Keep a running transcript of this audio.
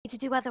to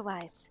do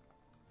otherwise.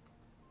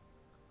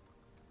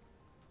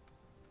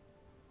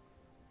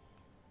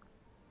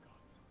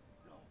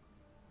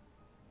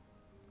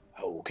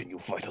 How can you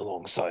fight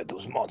alongside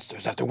those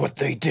monsters after what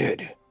they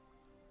did?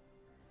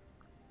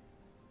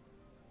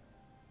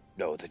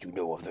 Now that you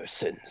know of their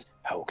sins,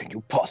 how can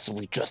you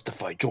possibly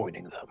justify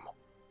joining them?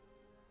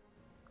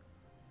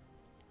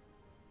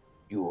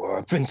 You are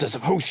a princess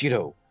of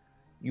Hoshido.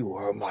 You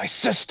are my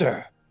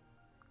sister.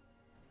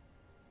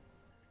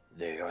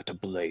 They are to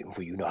blame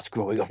for you not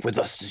growing up with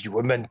us as you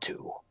were meant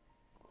to.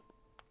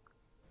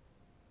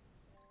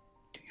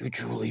 Do you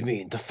truly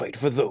mean to fight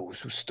for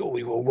those who stole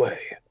you away?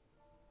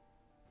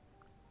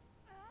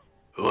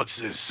 What's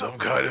this, some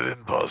kind of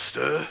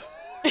imposter?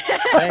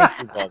 Thank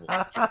you, Bubby.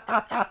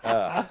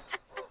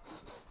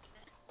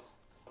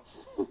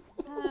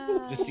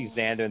 Just see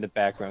Xander in the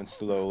background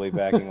slowly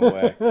backing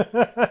away.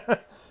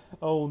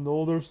 Oh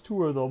no, there's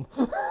two of them.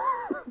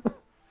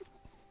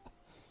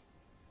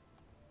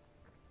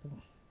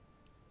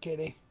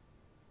 Kitty.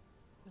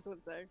 Just one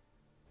sec.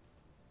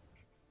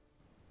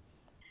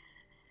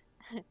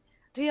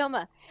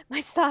 Ryoma,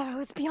 my sorrow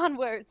is beyond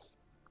words.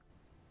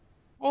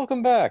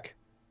 Welcome back.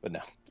 But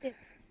no.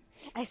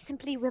 I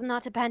simply will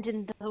not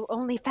abandon the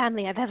only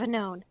family I've ever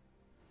known.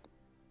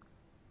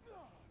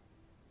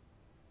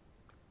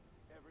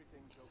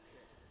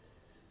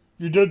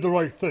 You did the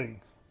right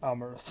thing,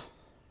 Amorous.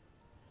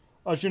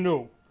 As you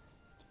know,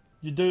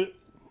 you do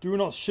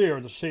not share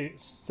the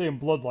same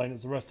bloodline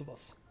as the rest of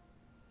us.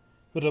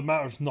 But it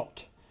matters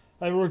not.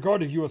 I have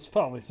regarded you as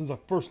family since I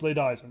first laid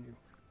eyes on you.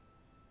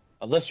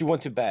 Unless you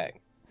want to bang.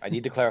 I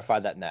need to clarify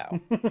that now.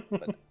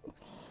 But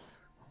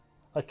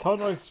I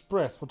cannot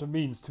express what it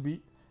means to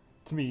me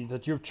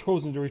that you have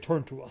chosen to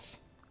return to us.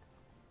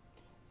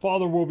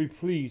 Father will be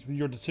pleased with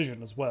your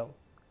decision as well.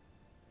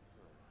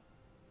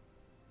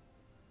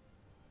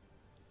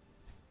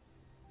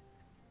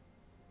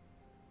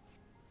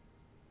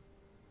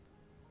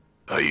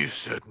 Are you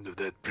certain of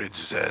that,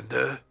 Prince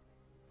Xander?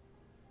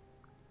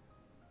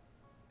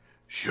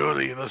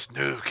 Surely you must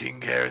know of King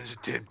Garen's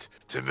attempt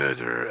to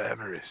murder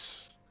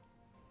Amaris.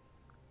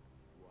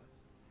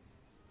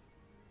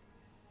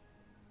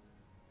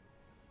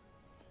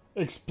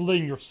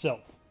 Explain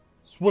yourself.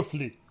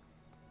 Swiftly.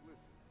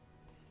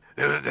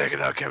 There was an attack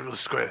in our capital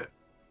square.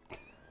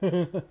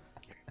 there's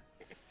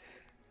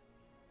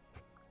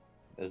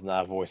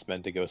not a voice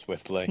meant to go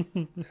swiftly.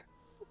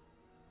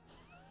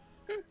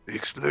 The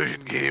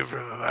explosion came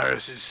from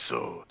Amaris'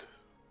 sword.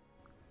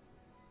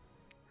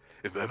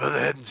 If my mother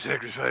hadn't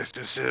sacrificed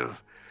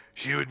herself,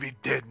 she would be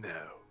dead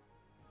now.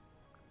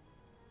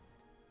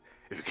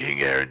 If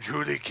King Aaron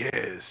truly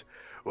cares,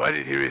 why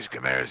did he risk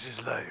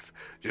Amaris' life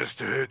just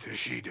to hurt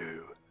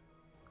Hoshido?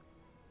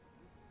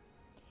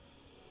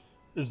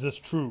 Is this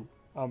true,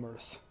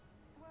 Amorous?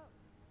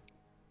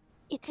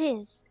 It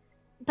is,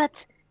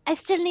 but I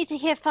still need to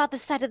hear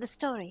Father's side of the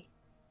story.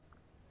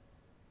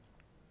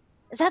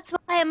 That's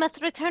why I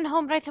must return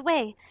home right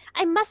away.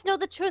 I must know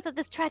the truth of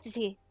this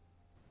tragedy.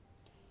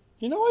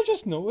 You know, I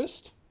just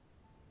noticed.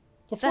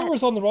 The That-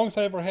 flower's on the wrong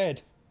side of her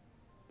head.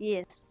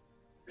 Yes.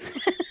 It's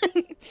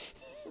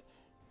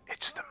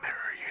the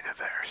mirror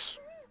universe.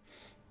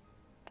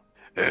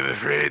 I'm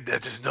afraid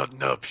that is not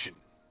an option.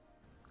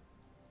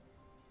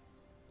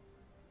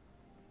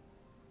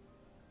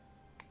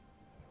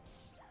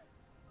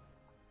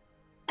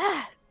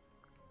 Ah!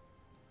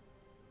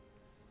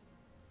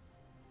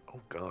 Oh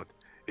God.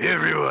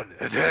 Everyone,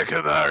 attack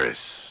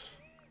Amaris!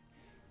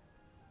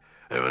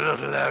 I will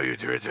not allow you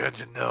to return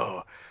to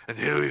No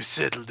until we've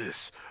settled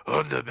this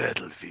on the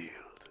battlefield.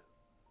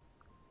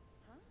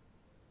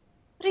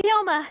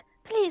 Ryoma,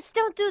 please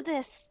don't do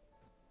this.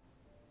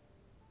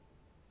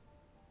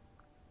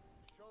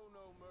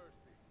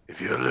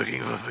 If you're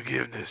looking for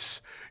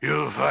forgiveness,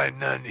 you'll find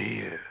none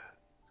here.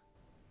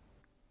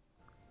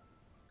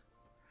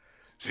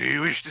 So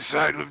you wish to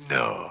side with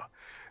No,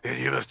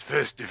 then you must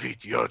first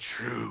defeat your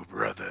true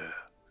brother.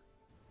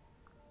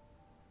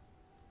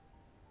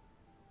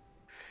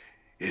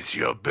 It's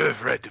your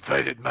birthright to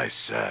fight at my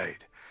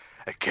side.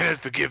 I cannot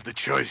forgive the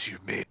choice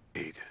you've made.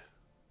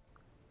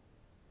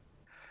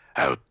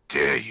 How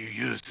dare you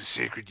use the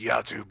sacred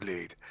Yatu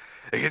blade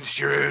against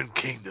your own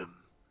kingdom?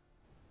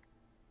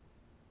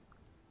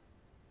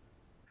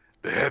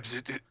 Perhaps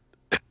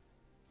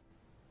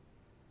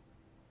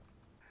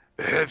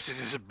Perhaps it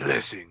is a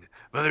blessing.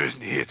 Mother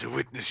isn't here to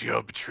witness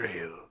your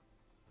betrayal.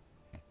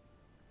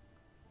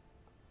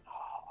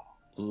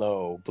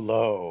 Low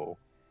blow.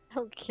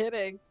 No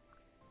kidding.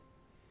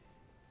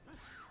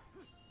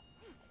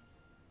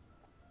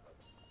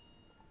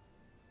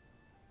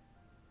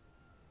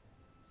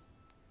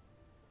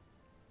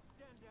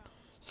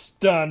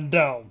 Stand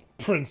down,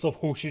 Prince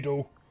of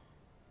Hoshido.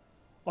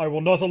 I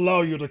will not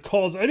allow you to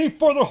cause any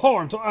further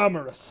harm to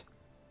Amorous.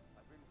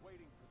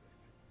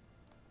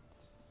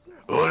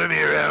 Order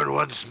me around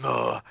once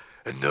more,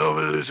 and No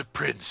will lose a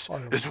prince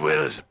as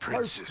well as a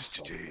princess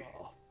today.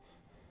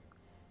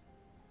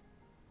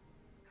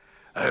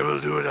 I will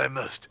do what I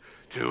must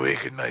to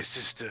awaken my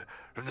sister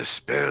from the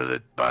spell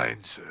that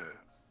binds her.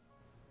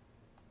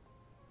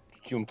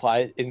 You imply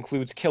it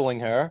includes killing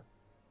her.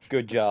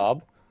 Good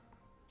job.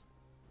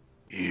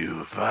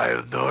 You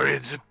vile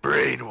Norians have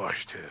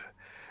brainwashed her,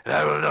 and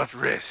I will not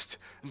rest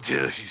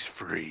until she's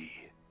free.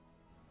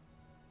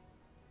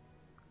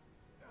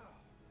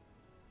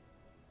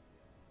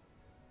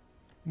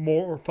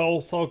 More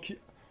false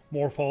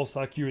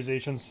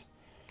accusations.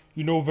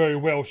 You know very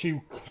well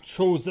she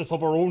chose this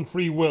of her own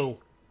free will.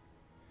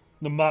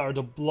 No matter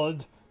the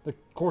blood that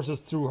courses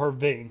through her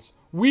veins,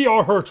 we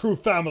are her true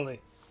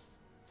family.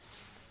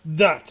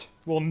 That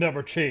will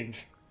never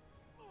change.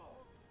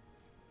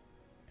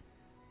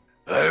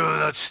 I will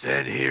not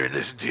stand here and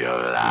listen to your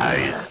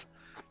lies.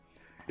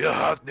 Your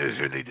heart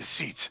knows only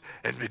deceit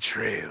and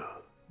betrayal.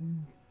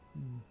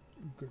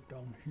 Get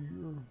down here,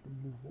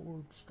 move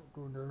forward, stop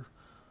doing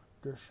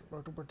this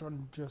little bit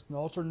and just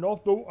not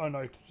enough though, and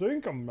I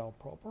think I'm now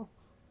proper.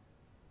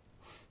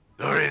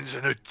 Norians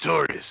are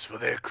notorious for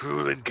their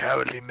cruel and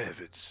cowardly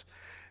methods.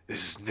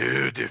 This is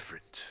no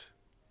different.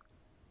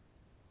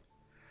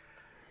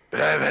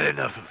 But I've had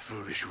enough of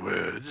foolish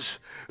words.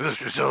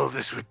 Let's resolve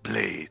this with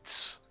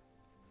blades.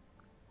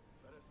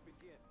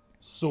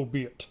 So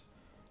be it.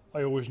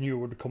 I always knew it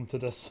would come to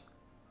this.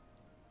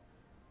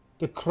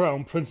 The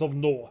Crown Prince of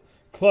Noah,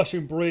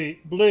 clashing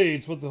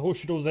blades with the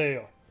Hoshido's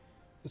heir.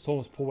 It's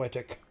almost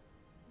poetic.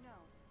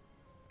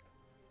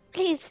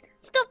 Please,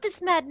 stop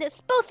this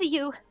madness, both of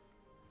you!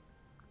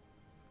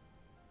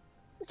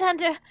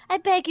 Xander, I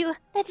beg you,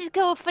 let it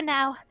go for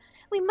now.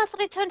 We must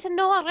return to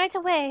Noah right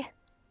away.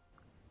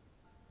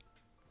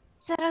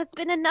 There has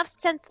been enough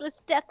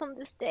senseless death on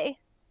this day.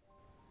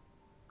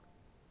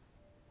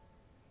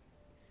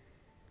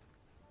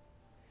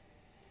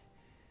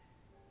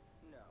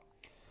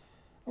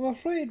 I'm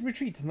afraid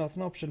retreat is not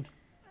an option.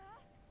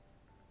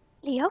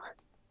 Leo?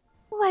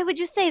 Why would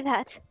you say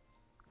that?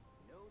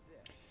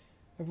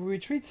 If we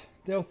retreat,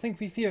 they'll think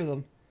we fear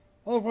them.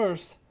 Or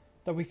worse,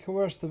 that we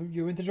coerce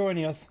you into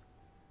joining us.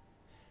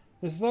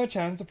 This is our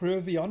chance to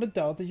prove beyond a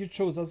doubt that you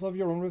chose us of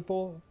your own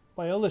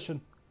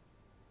volition.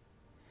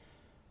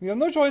 We have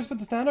no choice but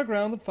to stand our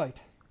ground and fight.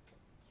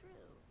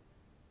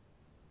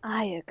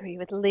 I agree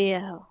with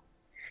Leo.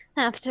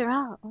 After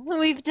all,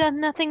 we've done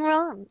nothing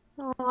wrong.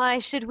 Why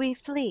should we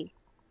flee?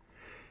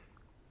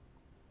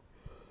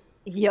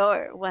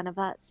 You're one of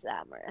us,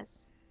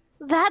 Amorous.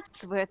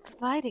 That's worth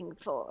fighting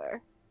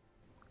for.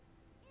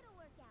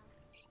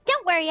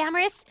 Don't worry,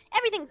 Amorous.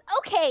 Everything's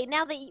okay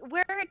now that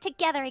we're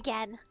together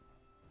again.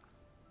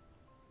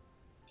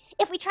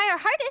 If we try our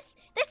hardest,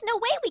 there's no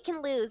way we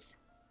can lose.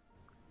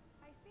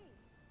 I see.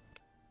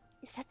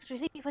 Is that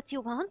really what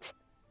you want?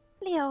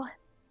 Leo,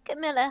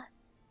 Camilla,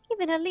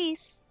 even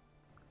Elise.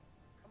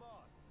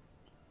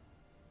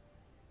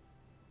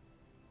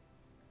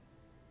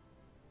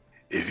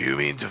 If you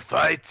mean to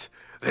fight,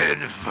 then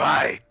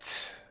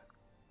fight.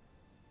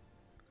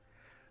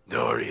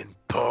 Norian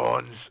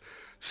pawns,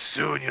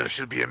 soon you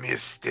shall be a mere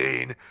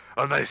stain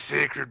on my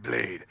sacred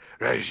blade,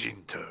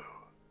 Rajinto.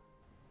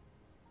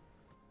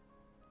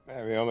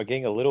 I mean, I'm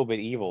getting a little bit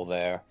evil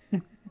there.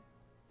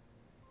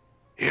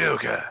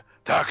 Hinoka,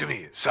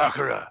 Takumi,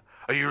 Sakura,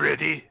 are you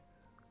ready?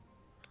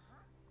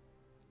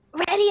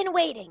 Ready and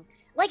waiting,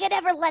 like I'd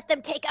ever let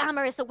them take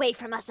Amorous away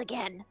from us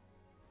again.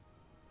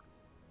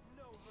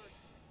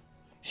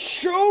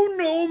 Show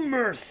no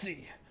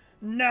mercy!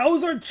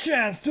 Now's our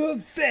chance to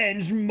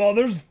avenge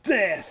Mother's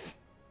death!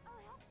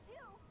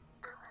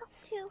 I'll help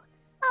too.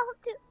 I'll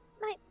do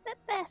my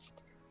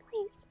best.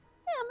 Please,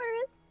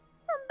 Amorous,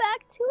 come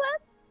back to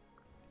us.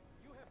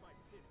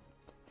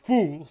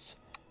 Fools!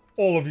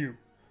 All of you,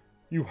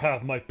 you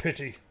have my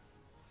pity.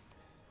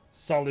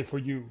 Sadly for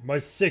you, my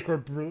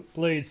sacred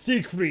blade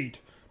Siegfried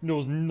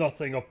knows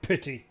nothing of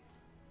pity,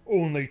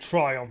 only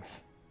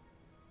triumph.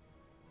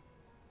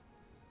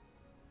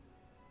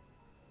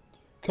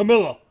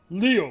 Camilla,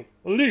 Leo,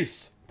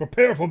 Elise,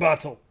 prepare for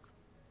battle.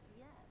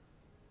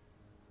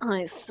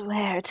 I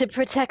swear to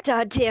protect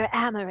our dear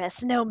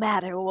Amorous no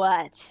matter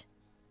what.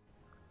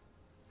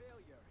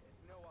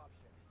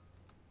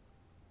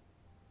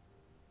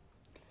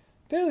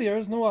 Failure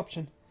is no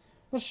option.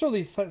 Let's show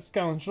these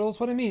scoundrels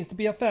what it means to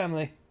be a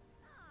family.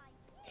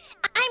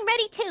 I'm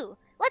ready too.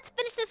 Let's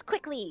finish this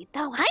quickly,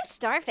 though I'm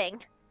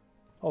starving.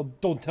 Oh,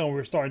 don't tell me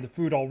we're starting the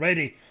food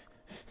already.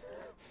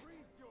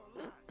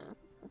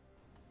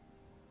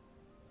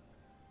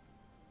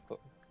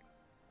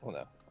 Oh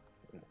no.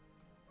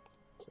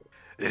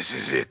 This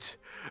is it.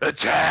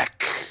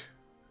 Attack!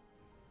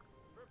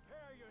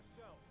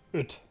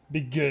 It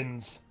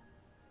begins.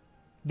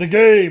 The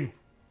game!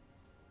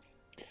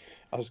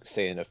 I was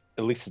saying, if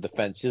Elise's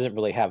defense, she doesn't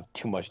really have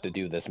too much to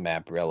do this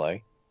map,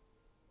 really.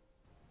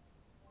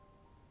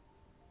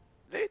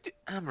 Lady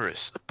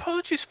Amorous,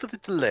 apologies for the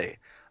delay.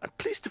 I'm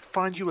pleased to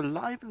find you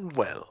alive and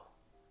well.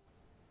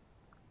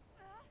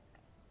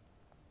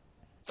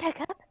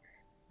 Jacob,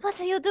 what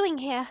are you doing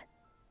here?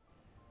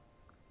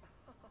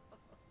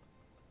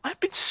 I've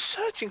been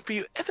searching for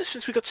you ever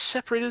since we got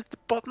separated at the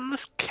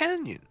bottomless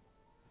canyon.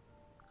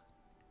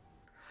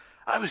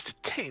 I was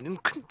detained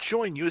and couldn't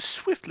join you as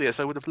swiftly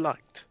as I would have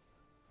liked.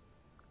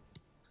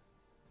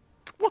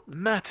 But What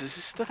matters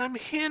is that I'm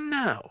here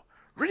now,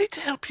 ready to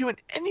help you in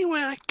any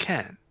way I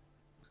can.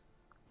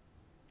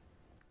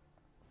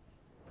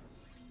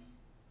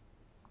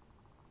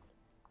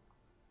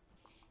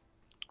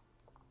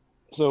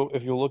 So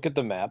if you look at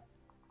the map,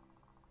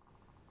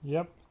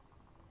 Yep.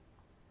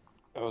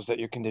 it was that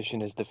your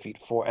condition is defeat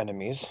 4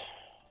 enemies.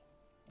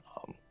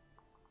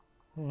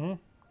 Mm-hmm.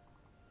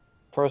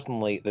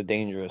 Personally, the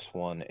dangerous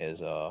one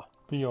is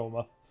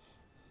Bioma.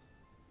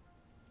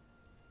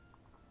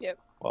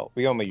 well,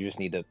 Ryoma, you just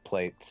need to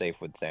play it safe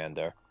with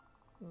Xander.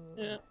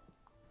 Yeah.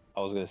 I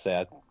was gonna say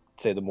I'd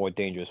say the more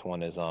dangerous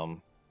one is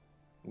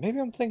maybe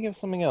I'm thinking of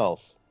something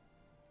else.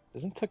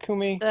 Isn't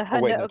Takumi?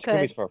 Oh wait, no, Hanoka.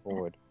 Takumi's far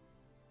forward.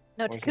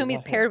 No, Or is it Takumi's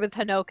not him? paired with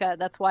Hanoka.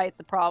 That's why it's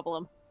a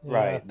problem. Yeah.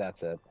 Right,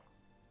 that's it.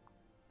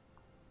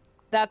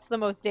 That's the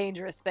most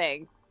dangerous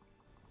thing.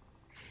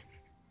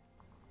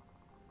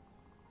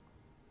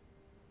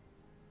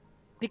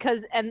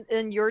 Because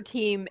and your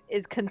team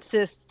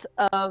consists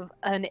of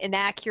an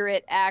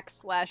inaccurate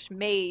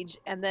axe/mage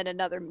and then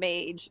another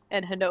mage,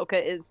 and Hanoka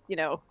is,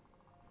 a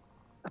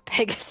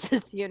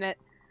Pegasus unit.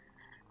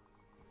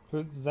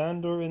 Put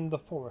Xander in the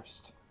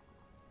forest.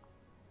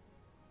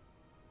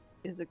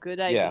 Is a good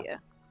Yeah.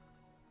 idea.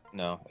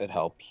 No, it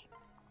helps.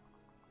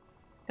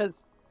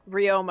 Because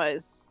Ryoma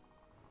is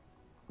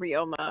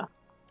Ryoma.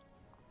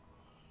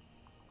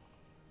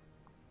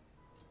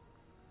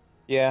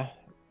 Yeah.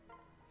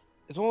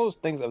 It's one of those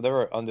things I've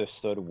never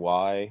understood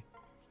why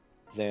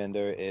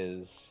Xander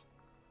is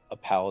a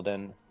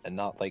paladin and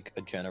not like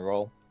a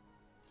general.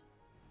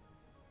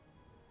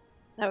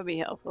 That would be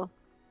helpful.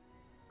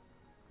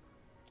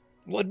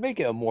 Would make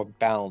it a more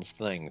balanced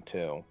thing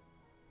too.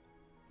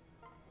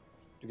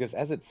 Because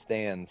as it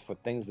stands, for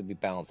things to be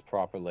balanced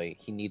properly,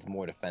 he needs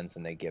more defense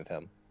than they give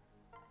him.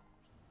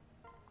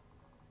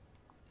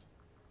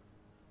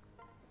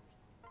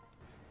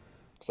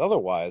 Because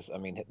otherwise, I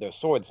mean, their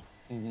swords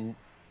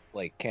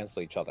like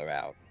cancel each other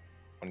out.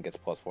 One gets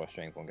 +4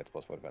 strength, one gets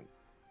 +4 defense.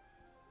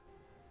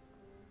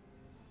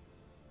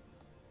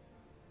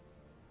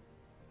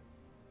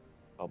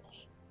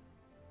 Helps.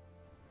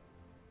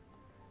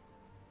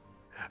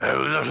 I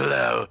will not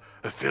allow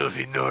a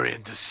filthy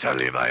Norian to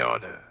sully my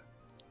honor.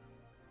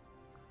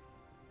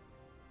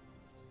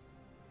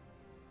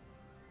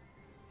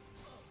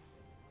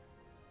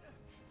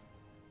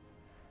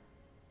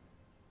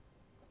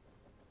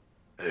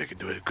 I can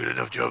do a good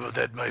enough job of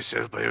that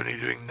myself by only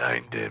doing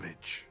 9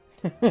 damage.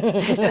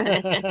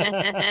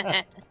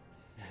 Well,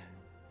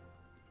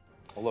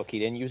 look, he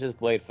didn't use his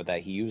blade for that.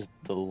 He used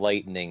the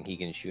lightning he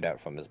can shoot out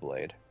from his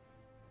blade.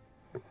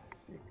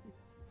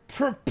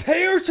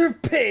 Prepare to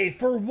pay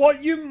for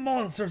what you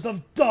monsters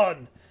have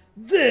done.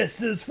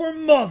 This is for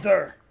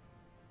Mother.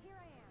 Oh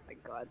my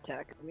god,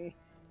 Takumi.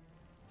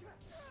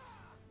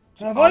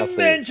 Have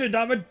Honestly- I mentioned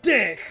I'm a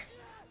dick?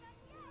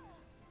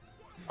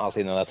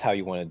 Honestly, no, that's how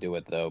you want to do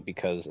it, though,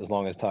 because as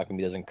long as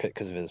Takumi doesn't quit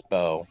because of his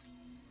bow,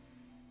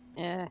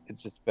 Yeah.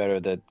 it's just better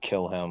to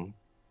kill him.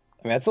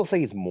 I mean, I'd still say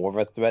he's more of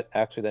a threat,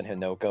 actually, than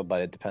Hinoka, but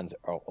it depends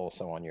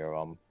also on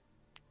your,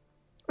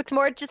 It's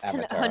more just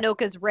Avatar.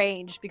 Hanoka's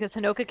range, because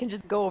Hanoka can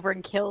just go over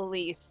and kill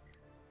Elise.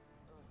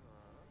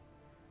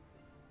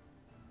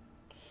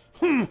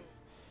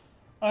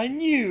 I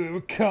knew it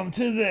would come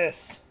to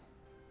this.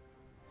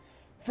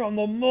 From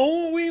the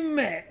moment we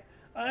met,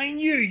 I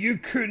knew you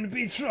couldn't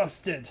be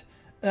trusted.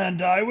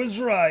 And I was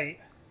right.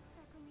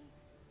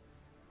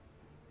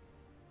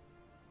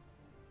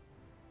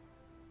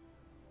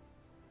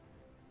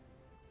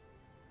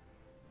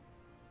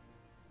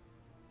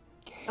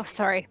 Oh,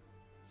 sorry.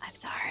 I'm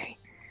sorry.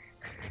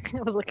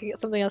 I was looking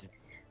at something else.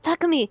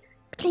 Takumi,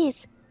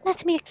 please,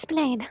 let me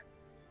explain.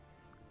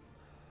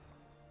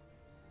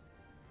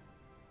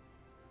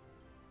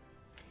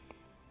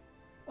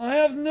 I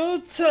have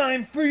no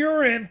time for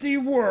your empty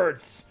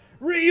words.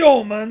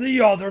 Ryoma and the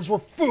others were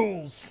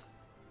fools.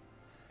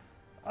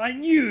 I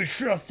knew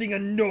trusting a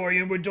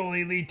Norian would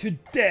only lead to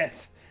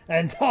death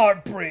and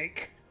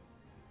heartbreak.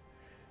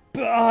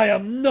 But I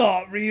am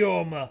not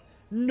Ryoma,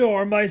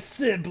 nor my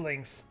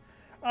siblings.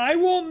 I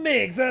won't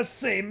make the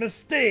same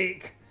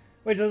mistake,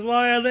 which is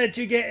why I let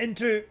you get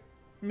into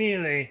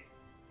melee.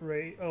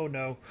 Right? Oh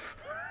no.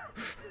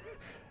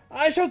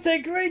 I shall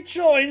take great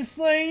joy in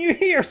slaying you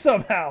here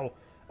somehow.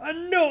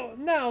 And no,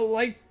 now,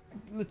 like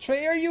the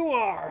traitor you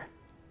are.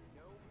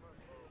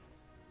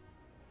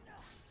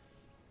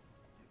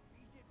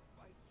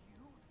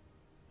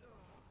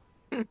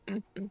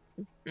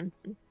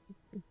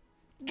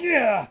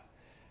 Yeah,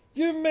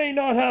 you may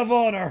not have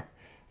honor,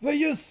 but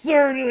you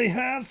certainly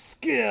have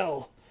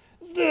skill.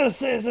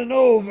 This isn't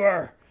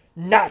over.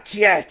 Not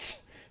yet.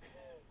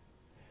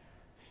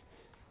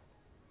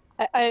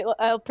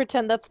 I'll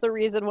pretend that's the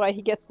reason why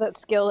he gets that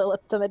skill that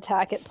lets him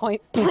attack at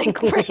point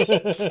blank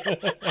range.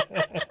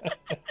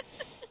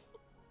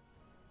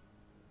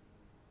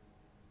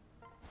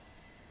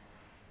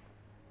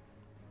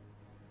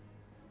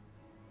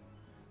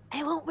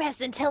 I won't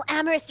rest until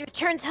Amorous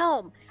returns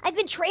home. I've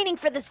been training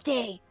for this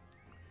day.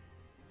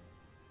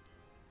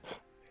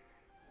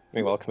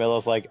 Meanwhile,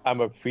 Camilla's like,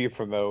 I'm a free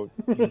promote,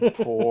 you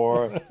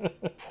poor,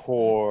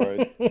 poor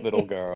little girl.